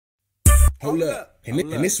Hold up. And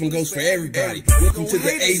this one goes for everybody. Welcome to the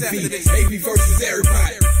AV versus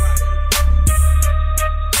everybody.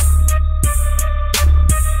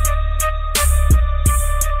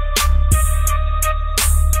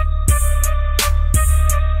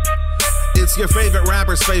 It's your favorite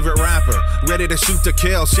rapper's favorite rapper. Ready to shoot to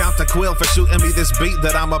kill. Shout to Quill for shooting me this beat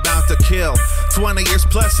that I'm about to kill. 20 years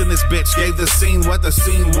plus in this bitch. Gave the scene what the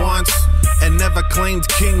scene wants. And never claimed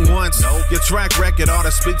king once. Your track record ought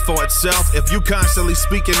to speak for itself. If you constantly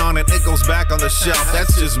speaking on it, it goes back on the shelf.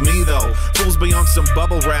 That's just me though. Fools be on some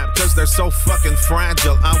bubble wrap, cause they're so fucking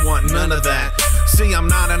fragile. I want none of that. See, I'm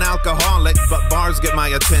not an alcoholic, but bars get my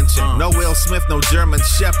attention. No Will Smith, no German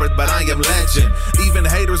Shepherd, but I am legend. Even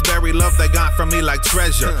haters bury love they got from me like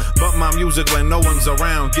treasure. But my music when no one's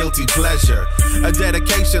around, guilty pleasure. A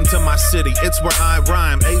dedication to my city, it's where I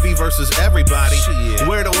rhyme. AV versus everybody,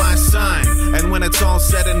 where do I sign? And when it's all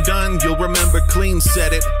said and done, you'll remember Cleen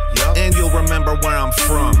said it, and you'll remember where I'm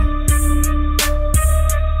from.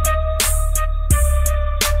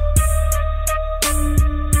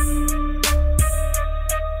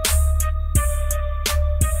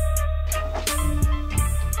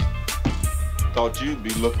 Thought you'd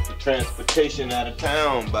be looking for transportation out of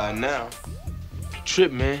town by now.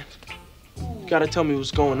 Trip, man. You gotta tell me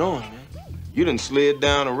what's going on, man. You done slid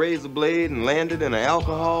down a razor blade and landed in an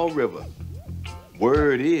alcohol river.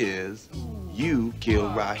 Word is, you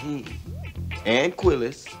killed Raheem, and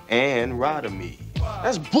Quillis, and Rodamie.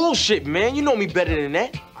 That's bullshit, man. You know me better than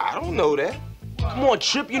that. I don't know that. Come on,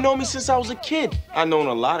 Trip. You know me since I was a kid. I known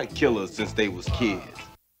a lot of killers since they was kids.